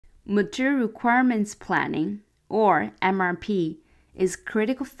Material Requirements Planning, or MRP, is a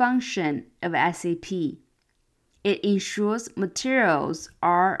critical function of SAP. It ensures materials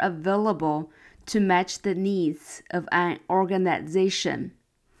are available to match the needs of an organization.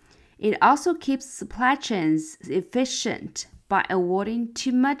 It also keeps supply chains efficient by avoiding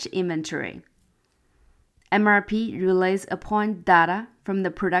too much inventory. MRP relies upon data from the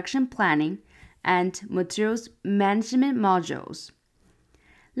production planning and materials management modules.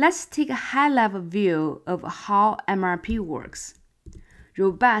 Let's take a high-level view of how MRP works.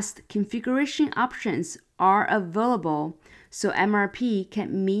 Robust configuration options are available so MRP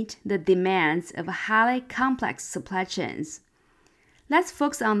can meet the demands of highly complex supply chains. Let's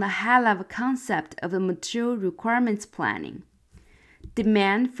focus on the high-level concept of the material requirements planning.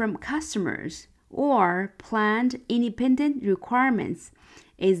 Demand from customers or planned independent requirements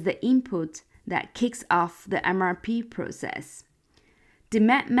is the input that kicks off the MRP process.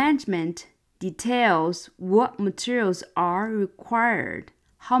 Demand management details what materials are required,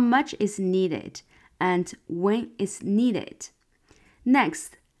 how much is needed, and when it's needed.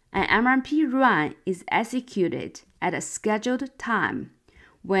 Next, an MRP run is executed at a scheduled time.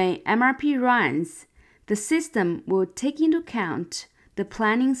 When MRP runs, the system will take into account the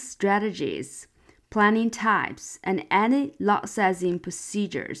planning strategies, planning types, and any lot-sizing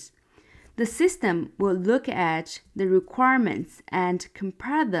procedures. The system will look at the requirements and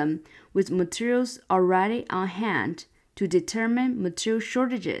compare them with materials already on hand to determine material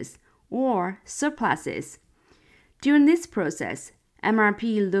shortages or surpluses. During this process,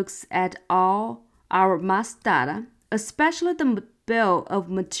 MRP looks at all our mass data, especially the bill of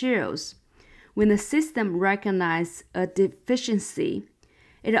materials. When the system recognizes a deficiency,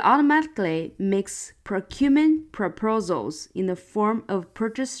 it automatically makes procurement proposals in the form of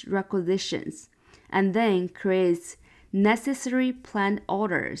purchase requisitions and then creates necessary planned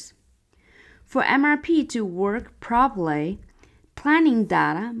orders. For MRP to work properly, planning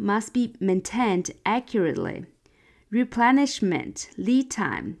data must be maintained accurately. Replenishment, lead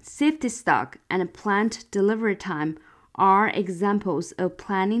time, safety stock, and planned delivery time are examples of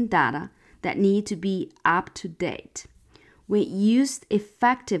planning data that need to be up to date. When used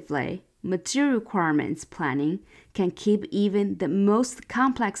effectively, material requirements planning can keep even the most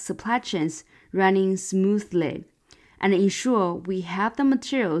complex supply chains running smoothly and ensure we have the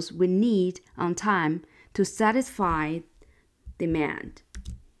materials we need on time to satisfy demand.